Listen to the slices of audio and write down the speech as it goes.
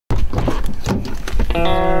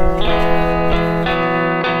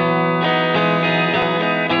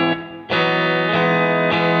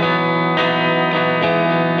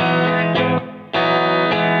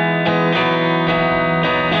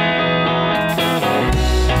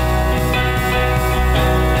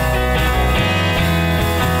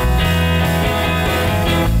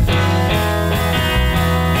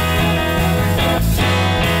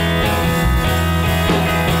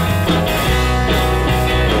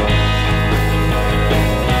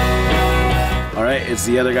It's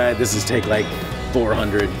the other guy. This is take like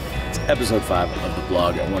 400. It's episode 5 of the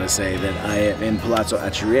blog. I want to say that I am in Palazzolo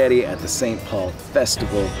Acreide at the St. Paul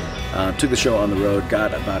Festival. Took the show on the road,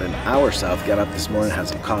 got about an hour south, got up this morning, had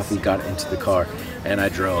some coffee, got into the car, and I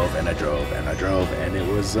drove and I drove and I drove, and it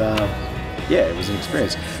was, yeah, it was an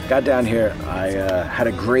experience. Got down here, I had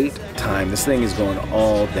a great time. This thing is going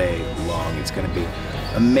all day long. It's going to be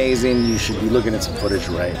amazing. You should be looking at some footage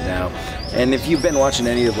right now. And if you've been watching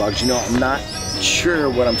any of the vlogs, you know I'm not sure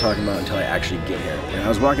what I'm talking about until I actually get here. And I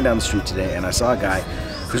was walking down the street today and I saw a guy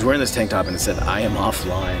who's wearing this tank top and it said, "I am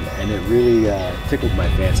offline," and it really tickled my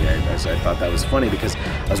fancy. So I thought that was funny because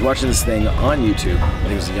I was watching this thing on YouTube. I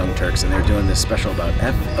think it was the Young Turks, and they're doing this special about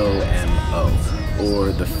FOMO,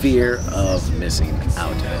 or the fear of missing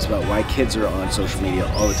out. And it's about why kids are on social media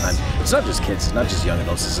all the time. It's not just kids, it's not just young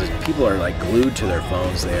adults. It's like people are like glued to their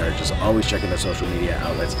phones. They are just always checking their social media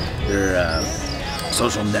outlets, their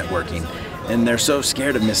social networking. And they're so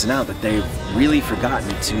scared of missing out that they've really forgotten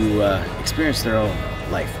to experience their own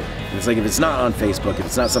life. And it's like if it's not on Facebook, if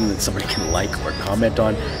it's not something that somebody can like or comment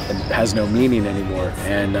on, it has no meaning anymore.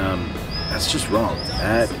 And that's just wrong.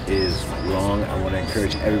 That is wrong. I want to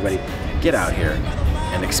encourage everybody, get out here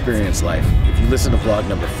and experience life. If you listen to vlog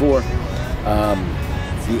number 4,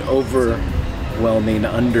 the overwhelming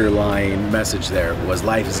underlying message there was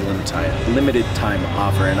life is a limited time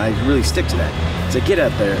offer, and I really stick to that. So get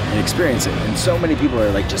out there and experience it. And so many people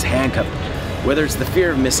are like just handcuffed, whether it's the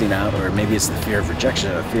fear of missing out, or maybe it's the fear of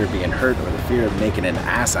rejection, or the fear of being hurt, or the fear of making an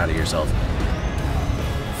ass out of yourself.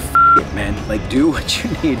 F it, man. Like, do what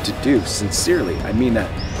you need to do. Sincerely. I mean that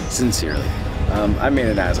sincerely. I made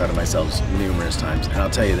an ass out of myself numerous times, and I'll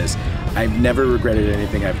tell you this, I've never regretted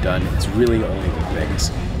anything I've done. It's really only the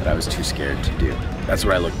things that I was too scared to do. That's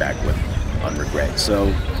what I look back with on regret.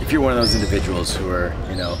 So if you're one of those individuals who are,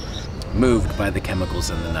 you know, moved by the chemicals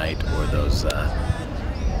in the night, or those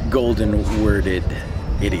golden worded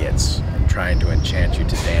idiots and trying to enchant you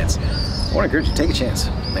to dance, I want to encourage you to take a chance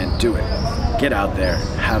and do it. Get out there,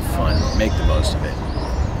 have fun, make the most of it.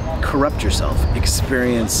 Corrupt yourself,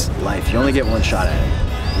 experience life. You only get one shot at it,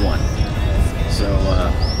 one. So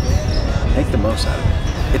make the most out of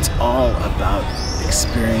it. It's all about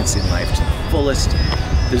experiencing life to the fullest.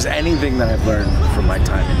 If there's anything that I've learned from my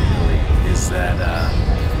time in Italy, is that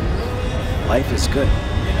life is good.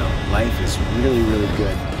 You know, life is really, really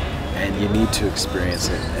good, and you need to experience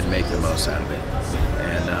it and make the most out of it.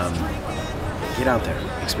 And get out there,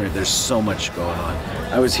 experience. There's so much going on.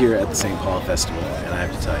 I was here at the St. Paul Festival, and I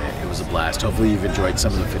have to tell you, it was a blast. Hopefully you've enjoyed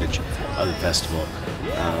some of the footage of the festival.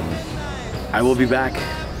 I will be back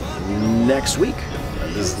next week.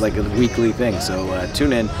 This is like a weekly thing, so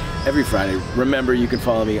tune in every Friday. Remember, you can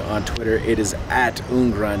follow me on Twitter. It is at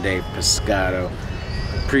 @ungrandepescado.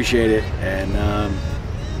 Appreciate it, and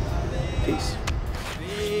peace.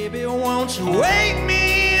 Baby, won't you wake me